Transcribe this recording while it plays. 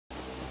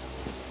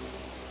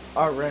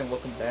Alright,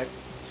 welcome back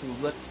to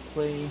Let's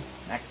Play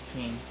Max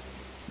Payne.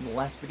 In the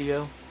last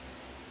video,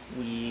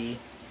 we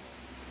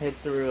hid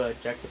through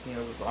Jack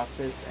DePino's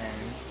office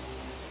and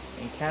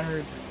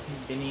encountered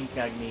Vinnie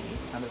Gognitti.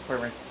 On this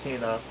part, we're going to continue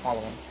to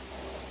follow him.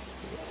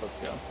 Let's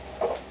go.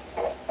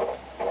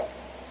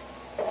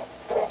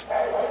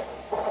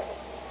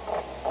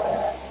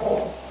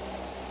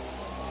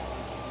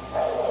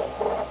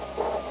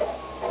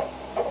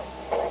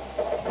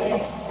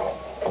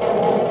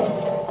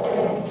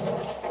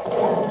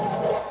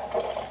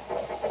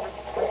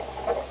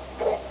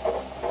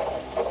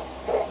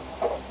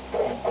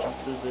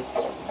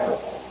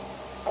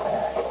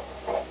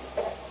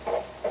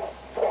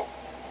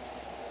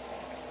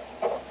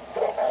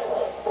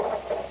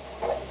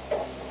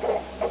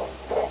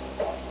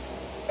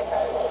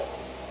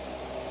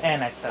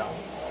 And I fell.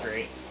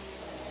 Great.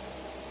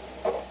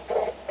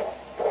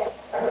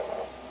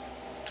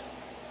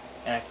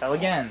 And I fell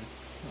again.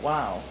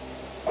 Wow.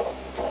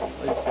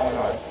 What is going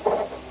on?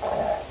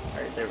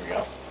 Alright, there we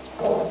go.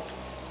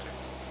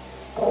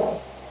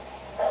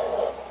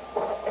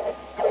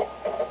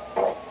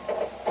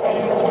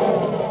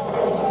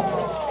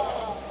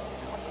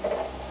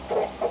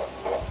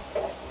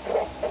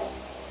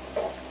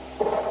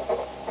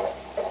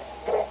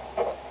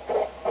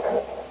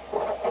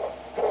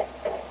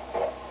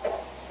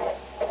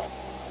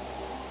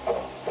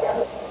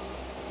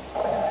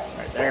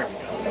 There we go.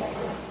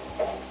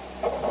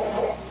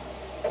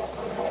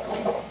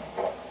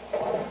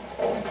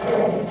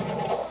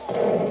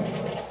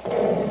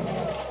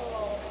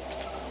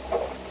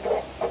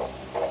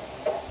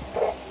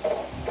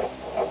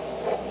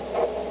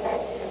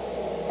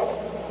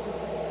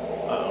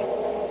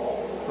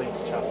 Uh-oh. Police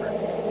chopper.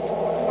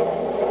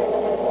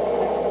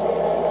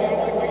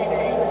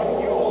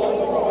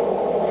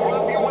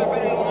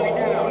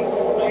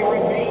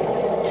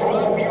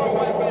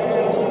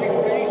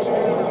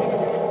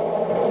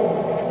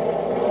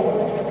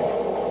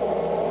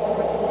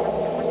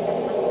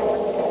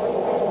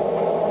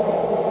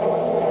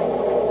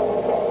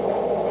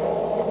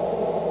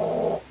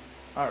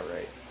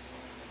 Alright.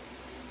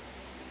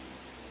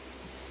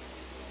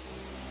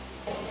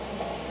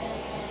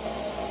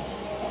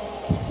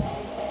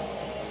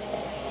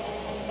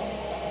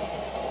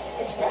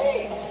 It's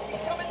Payne! He's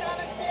coming down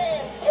the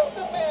stairs! Shoot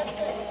the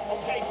bastard!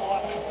 Okay,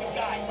 boss, you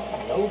got it.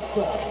 No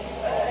problem.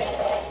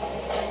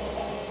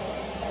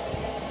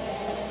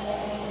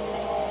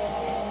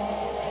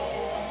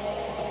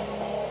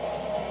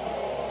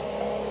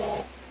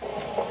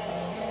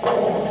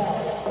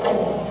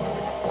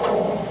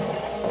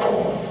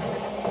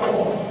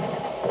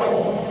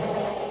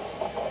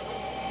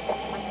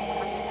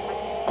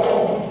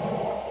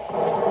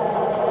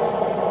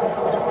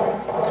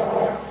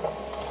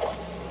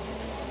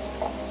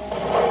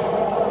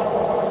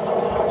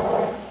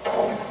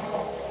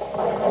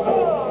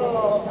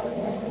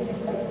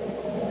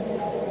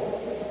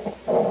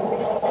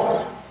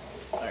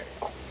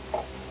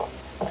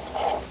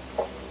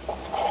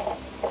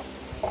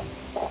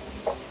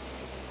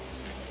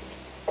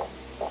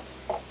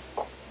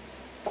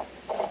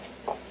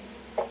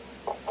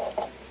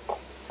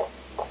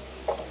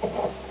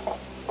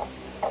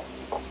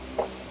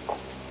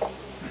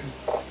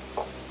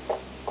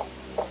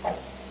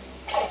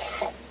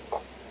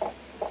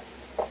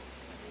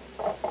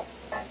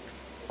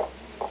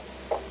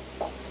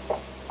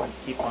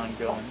 Keep on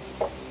going.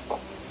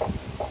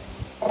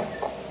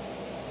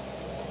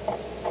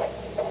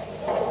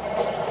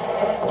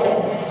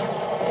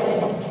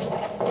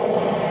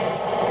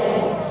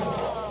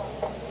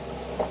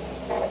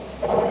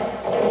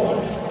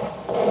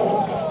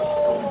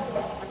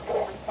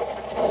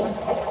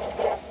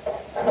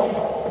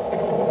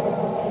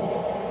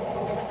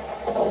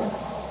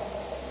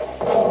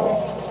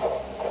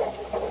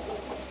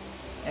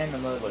 And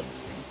another loading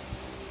screen.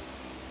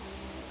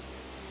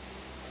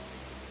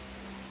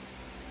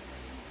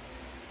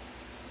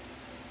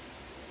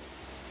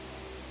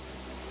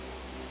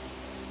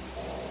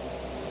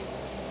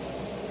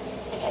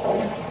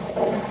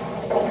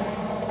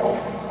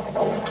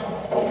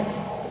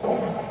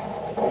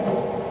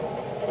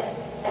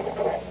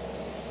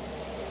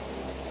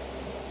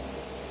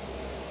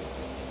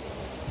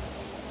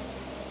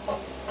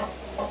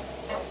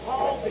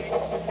 Hold it.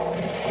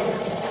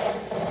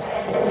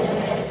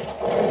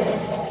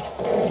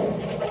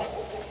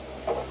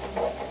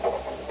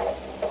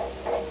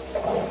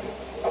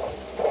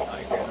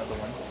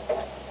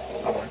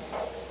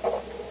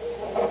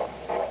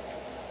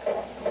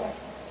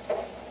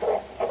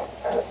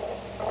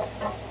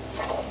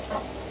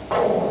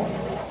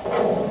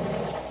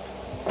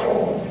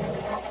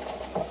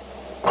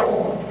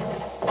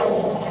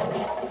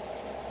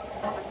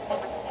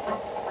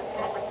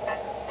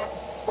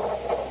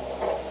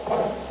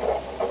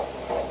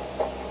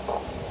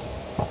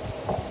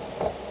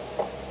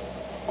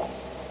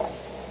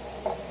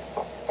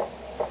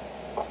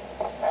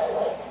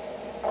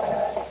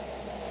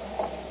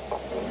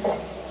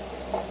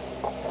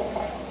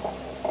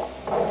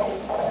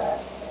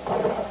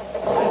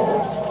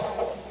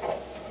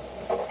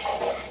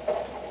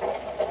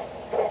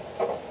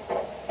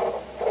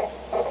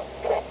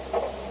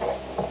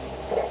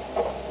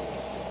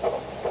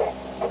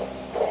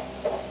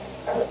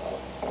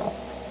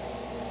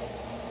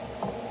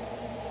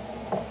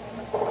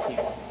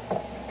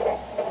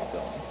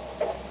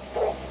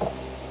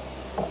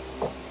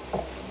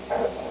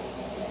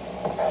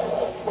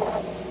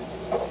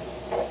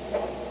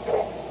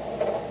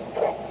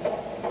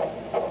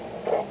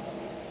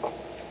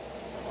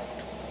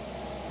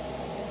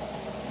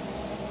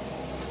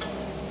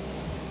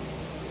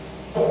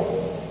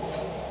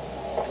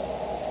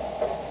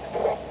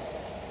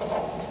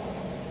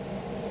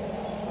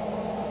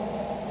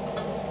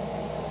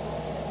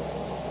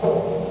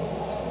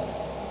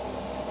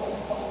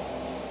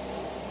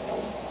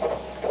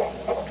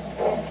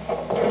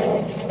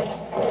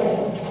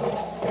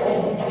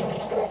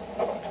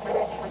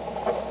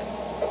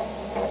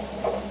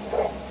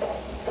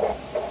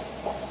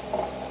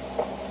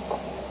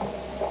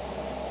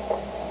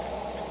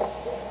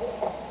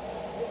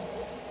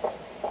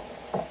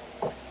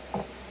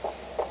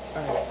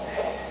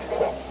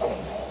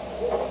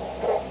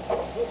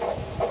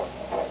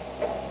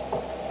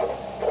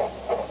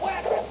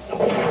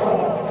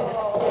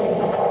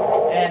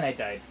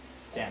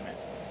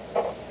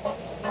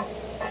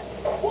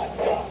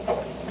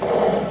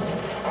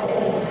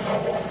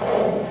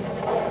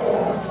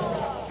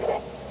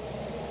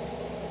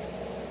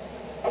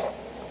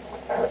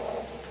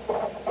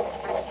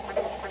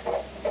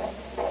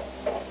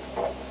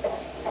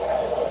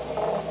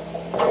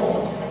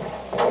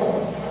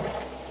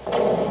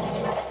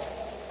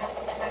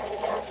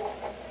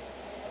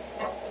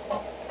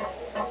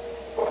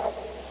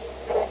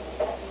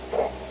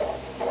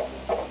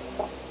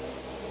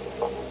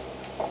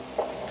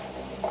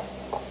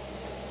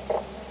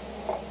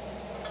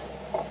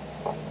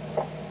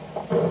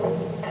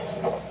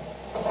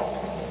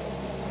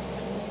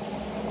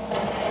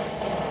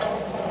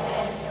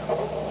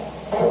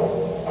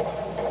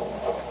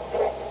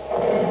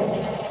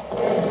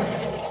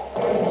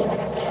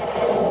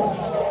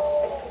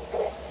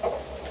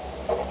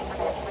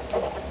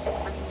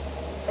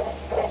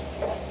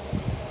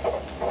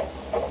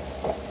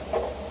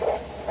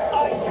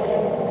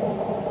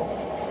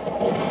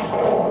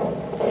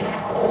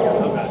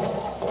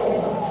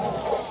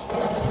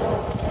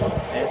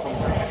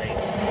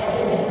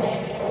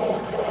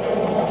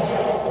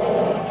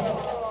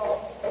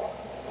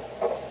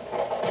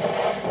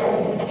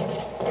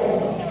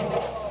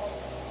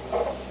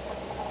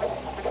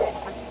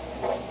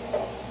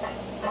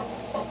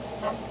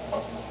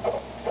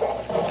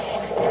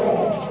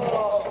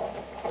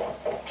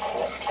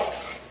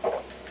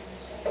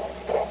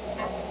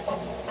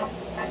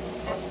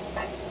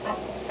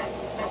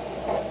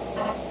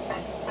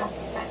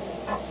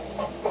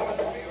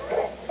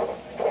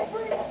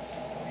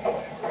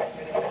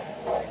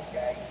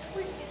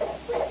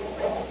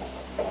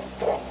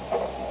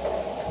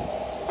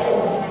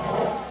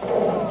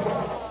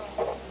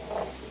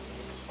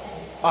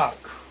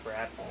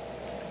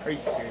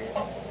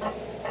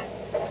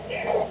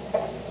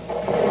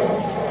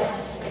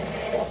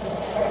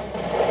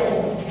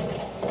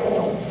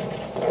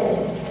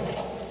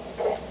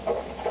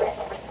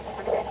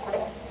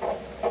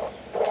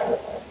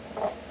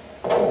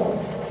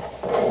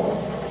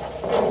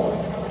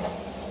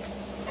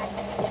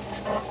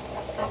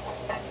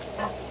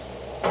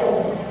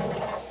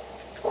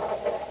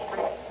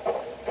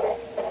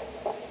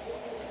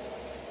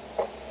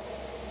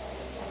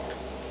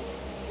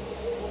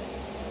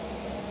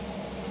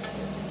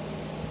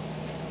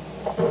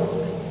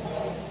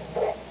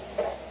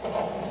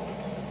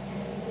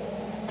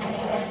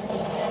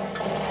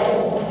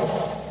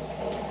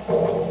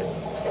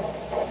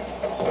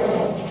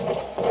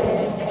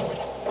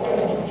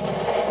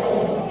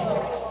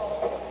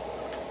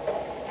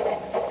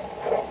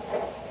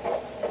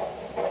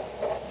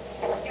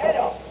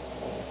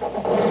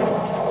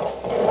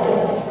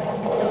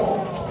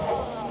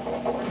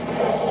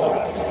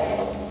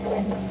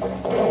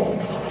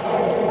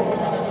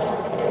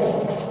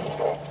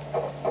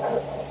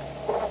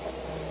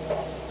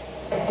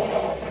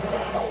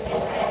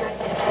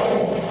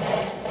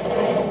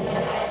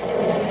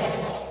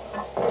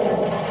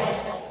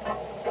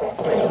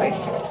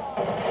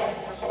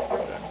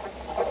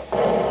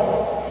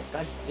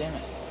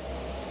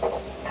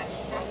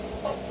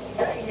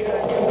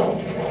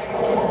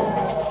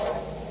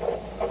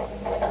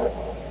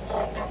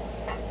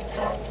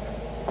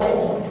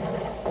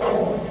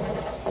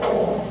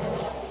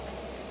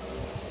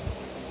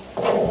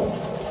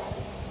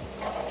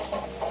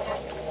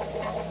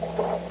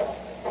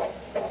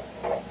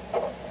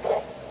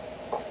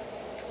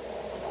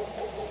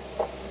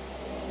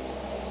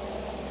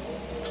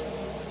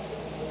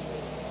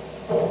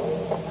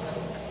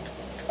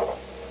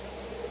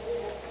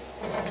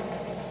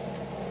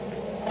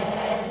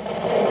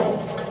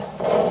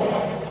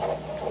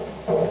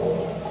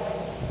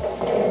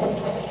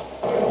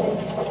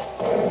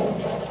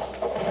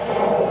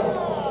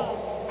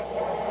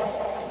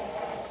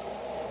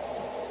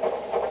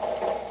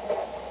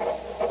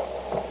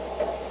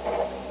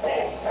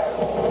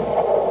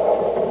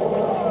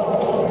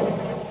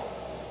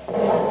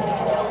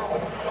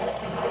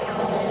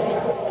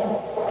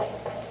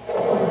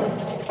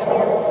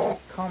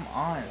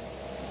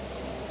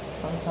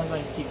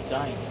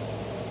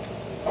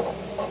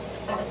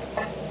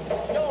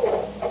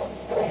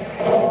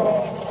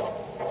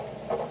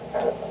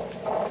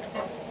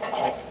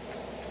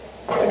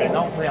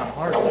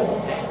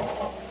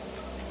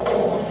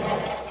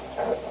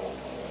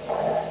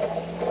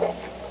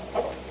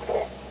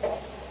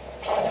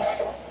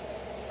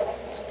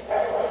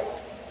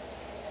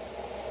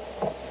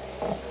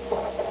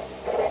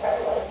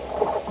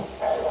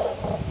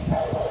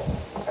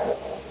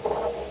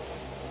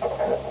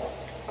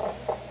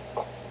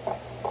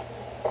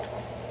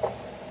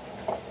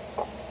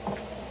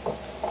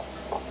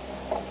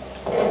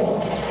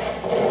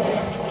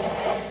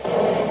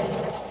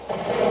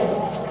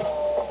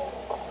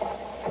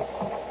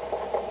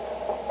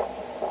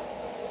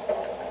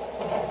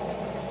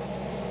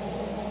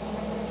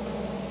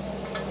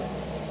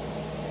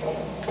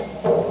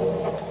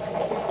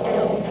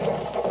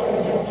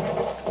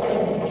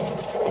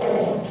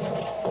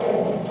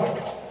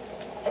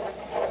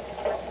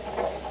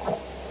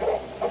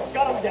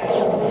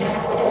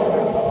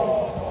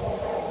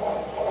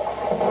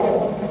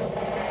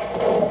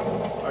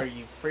 Are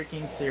you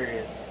freaking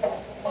serious?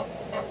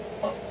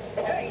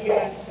 Hey,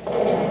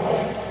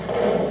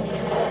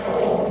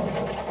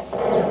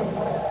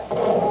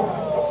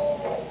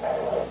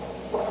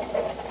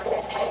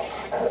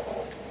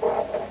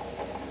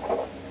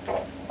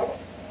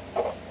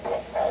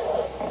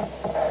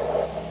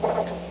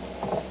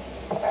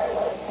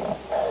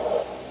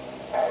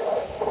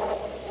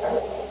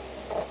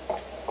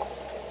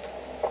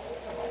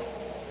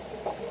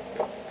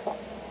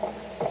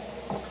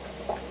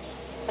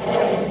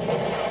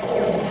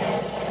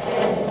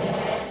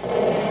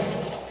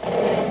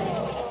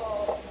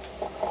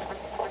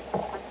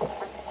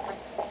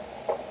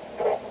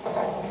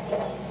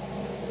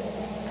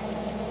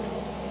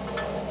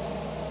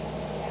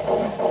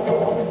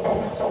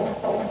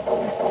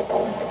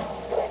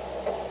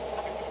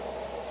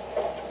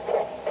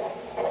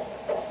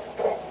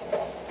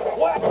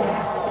 what?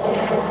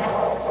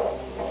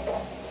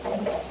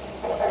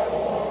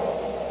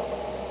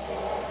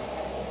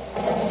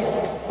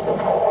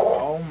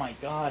 Oh my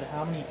god,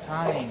 how many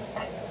times?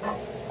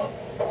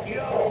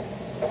 Yo.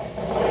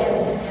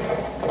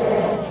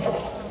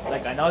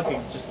 Like, I know I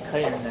could just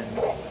cut it and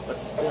then,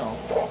 but still.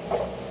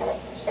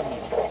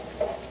 Jeez.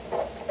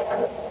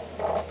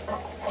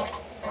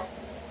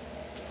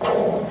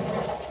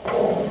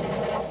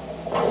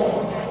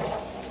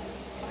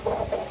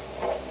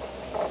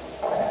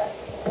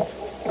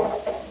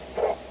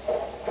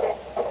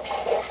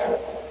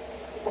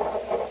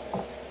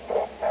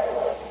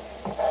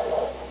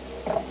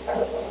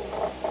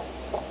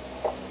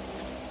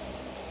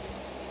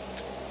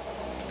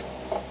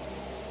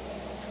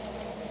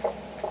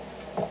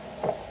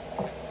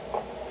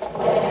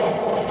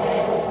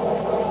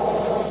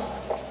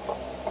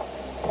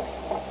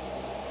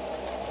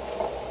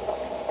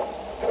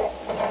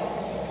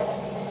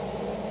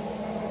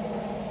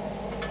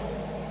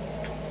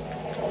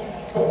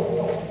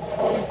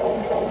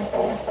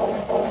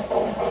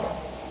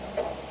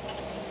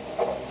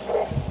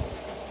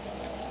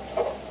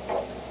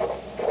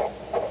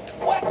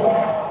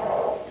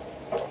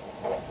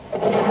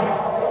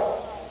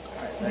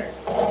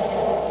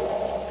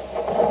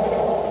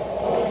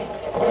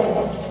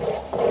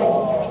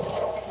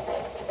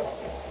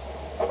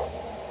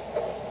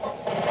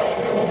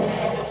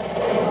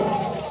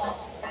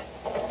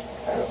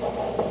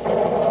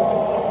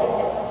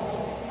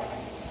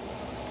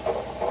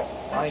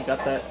 Finally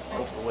got that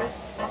over with.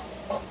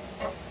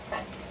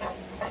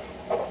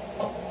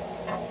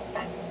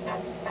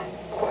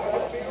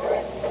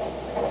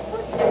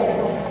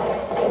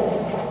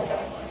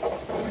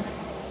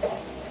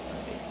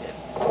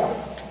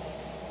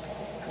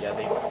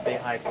 Yeah, they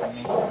hide from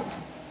me.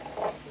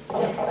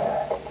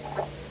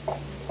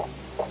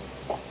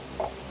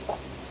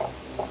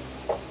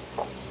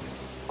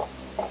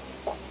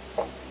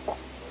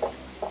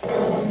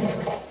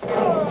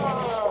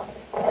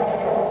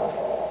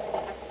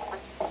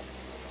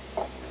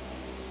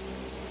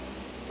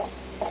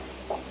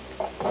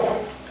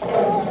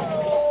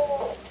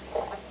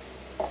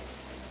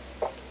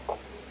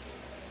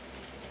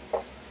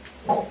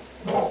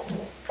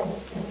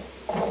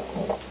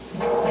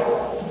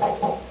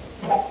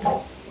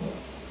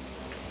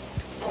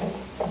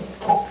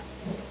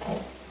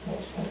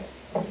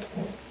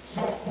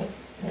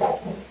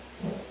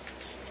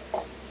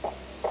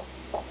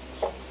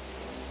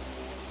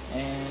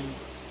 And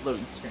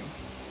loading screen.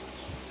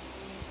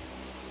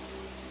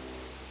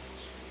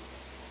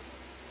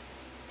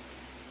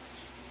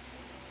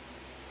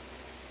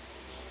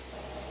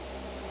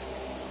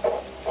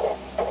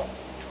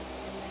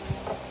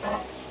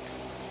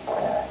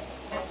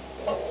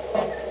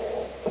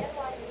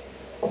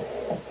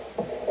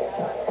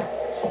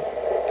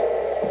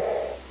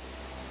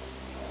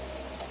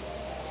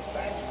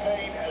 Max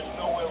Payne has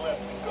nowhere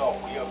left to go.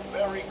 We are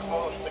very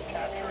close to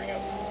capturing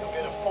him. You'll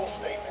get a full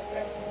statement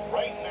then.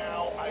 Right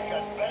now, I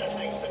got better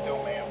things to do,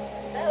 ma'am.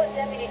 That was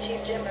Deputy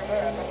Chief Jim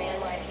Rivera from the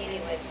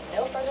NYPD with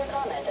no further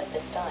comment at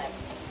this time.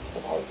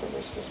 Apart from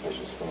his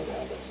suspicious food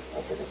habits,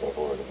 I figured that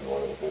would have been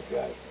one of the good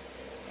guys.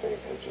 Fate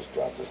had just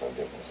dropped us on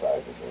different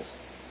sides of this.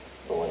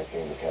 But when it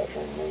came to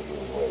capturing me, he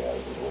was way out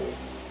of his league.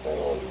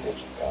 They already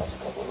ditched the cops a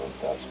couple of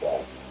rooftops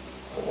back.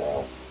 For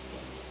now.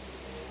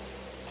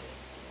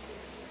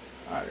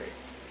 Alright.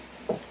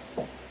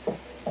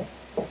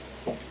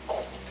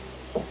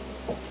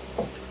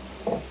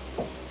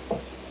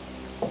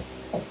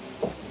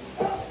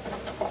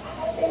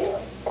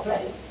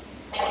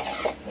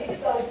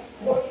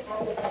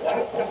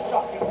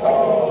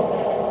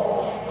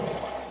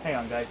 Hang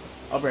on, guys.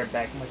 I'll be right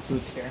back. My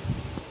food's here.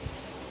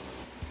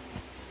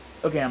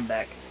 Okay, I'm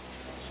back.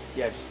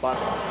 Yeah, I just bought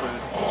some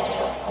food.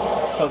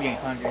 I was getting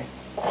hungry.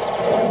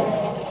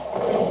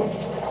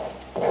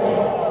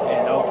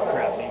 And oh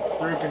crap, they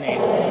threw a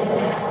grenade.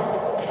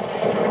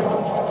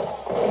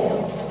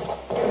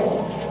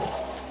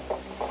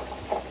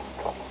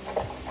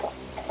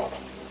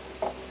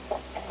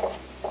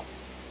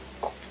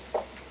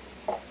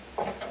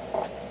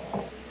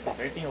 Is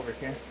there anything over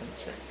here? Let me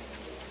check.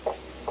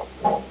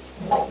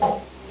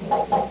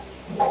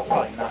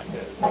 Probably not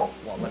good.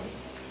 Won't let me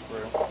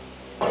through.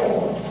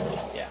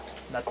 Yeah.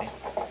 Nothing.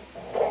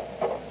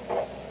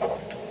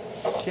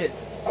 Shit.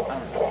 I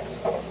don't know.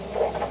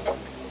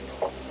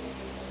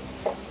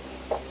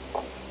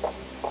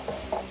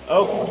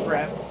 Oh,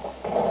 crap.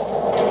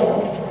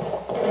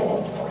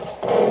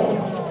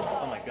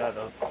 Oh my god,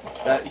 though.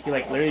 That, he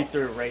like literally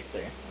threw it right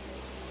there.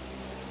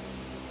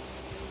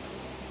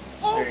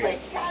 There he Open,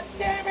 is. God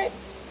damn it!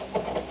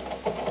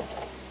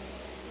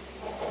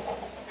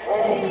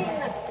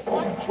 Payne!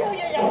 I'll kill you,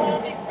 you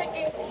lousy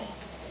freaking...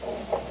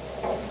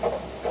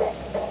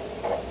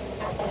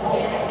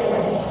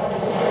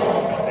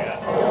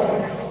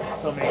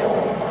 So many of them.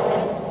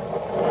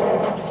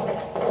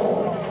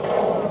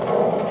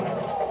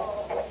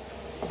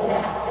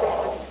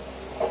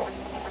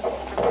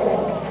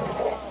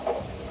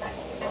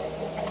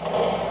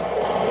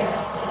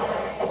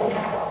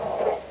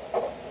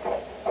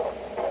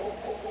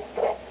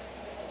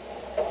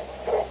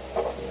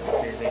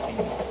 There's anything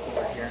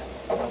over here.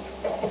 Nope.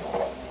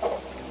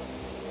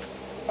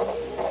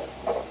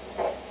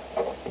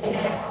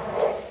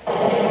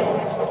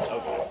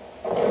 Okay.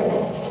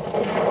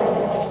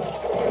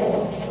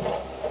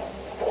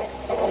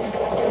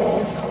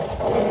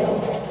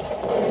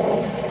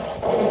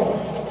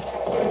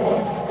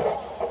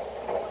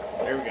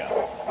 There we go.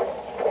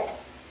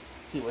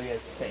 Let's see what he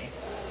has to say.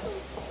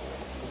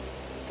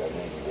 That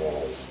Navy ran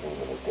out of steam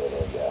in a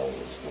dead-end alley.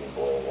 The steam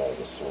boiling out of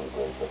the sewer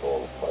grates like all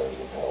the fires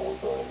of hell were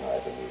burning high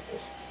beneath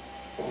us.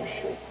 It was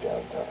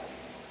shakedown time.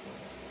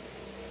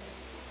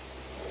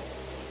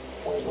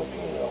 Where's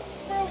Lupino?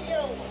 Screw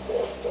you!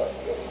 Bad start,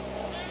 Vinny.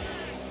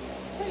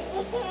 Please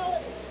look out!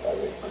 I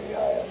rate pretty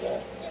high on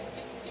that.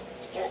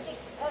 You can't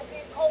just hurt me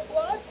in cold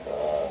blood.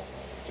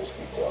 Just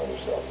keep telling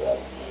yourself that.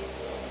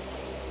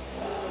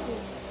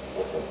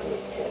 Listen good,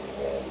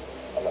 Candyman.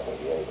 I'm not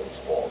gonna be anybody's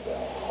fall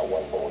down. I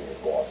want to know where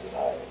your boss is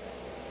hiring.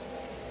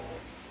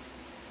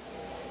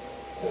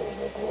 There was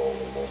no parole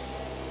in this.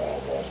 I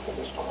hadn't asked for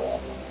this crap.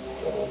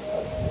 Trouble in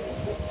country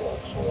in big dark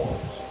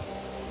swarms.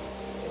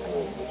 The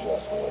good and the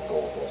just were like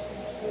gold dust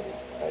in the city.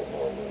 I had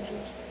no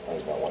illusions. I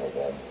was not one of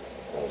them.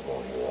 I was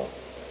no hero.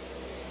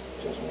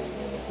 Just me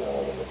and the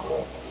gun and the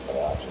crook.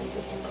 My options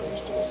had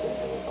decreased to a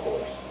singular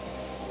course.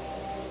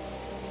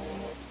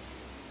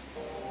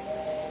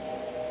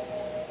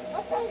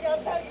 I'll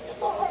tell you, just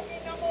don't hurt me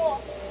no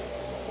more.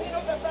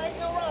 Pino's a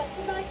Ragnarok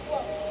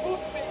nightclub.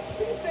 Boot me,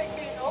 take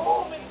me,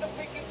 hold me in the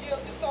freaking jail,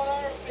 just don't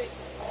hurt me.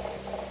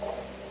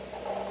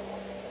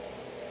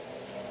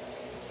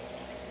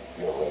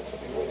 You're right to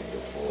be ready at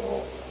your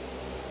funeral.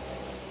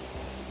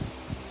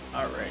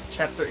 Alright,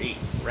 Chapter 8,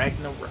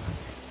 Ragnarok.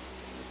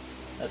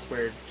 That's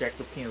where Jack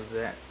Lupino's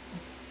at.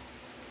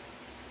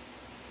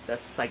 The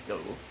psycho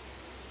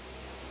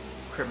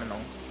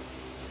criminal.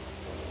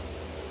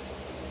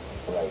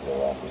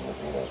 Ragnarok was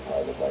Lupino's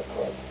private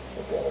nightclub,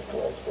 a den of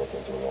drugs built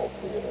into an old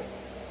theater.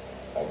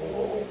 I knew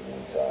what waited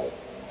inside.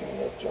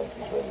 Pinhead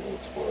junkies ready to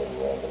explore the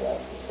random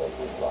acts of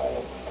senseless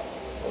violence.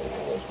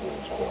 Everything was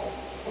green squad,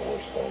 the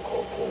worst stone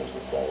cold killers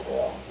this side of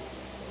hell.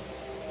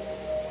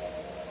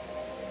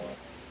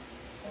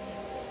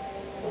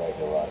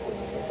 Ragnarok was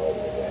as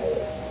inviting as a head,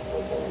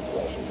 from burning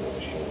flesh into a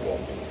machine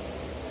gun beat.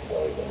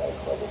 Belly, the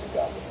nightclub was a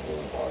gothic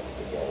theme park,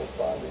 began with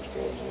bondage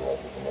games and led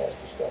to the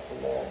nasty stuff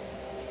from there.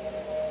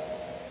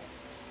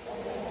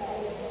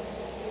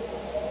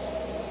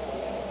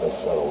 As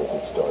subtle with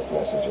its dark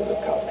message as a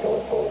cop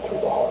killer bullet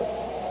through the heart.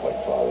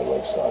 Like father,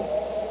 like son.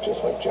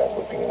 Just like Jack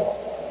Lupino.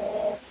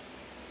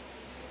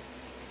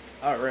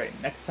 Alright,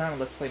 next time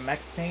let's play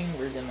Max Payne.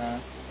 We're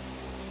gonna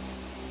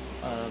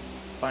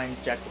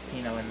find Jack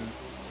Lupino in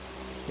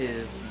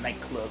his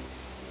nightclub.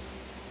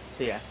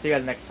 So yeah, see you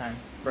guys next time.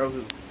 Bro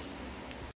Hoof.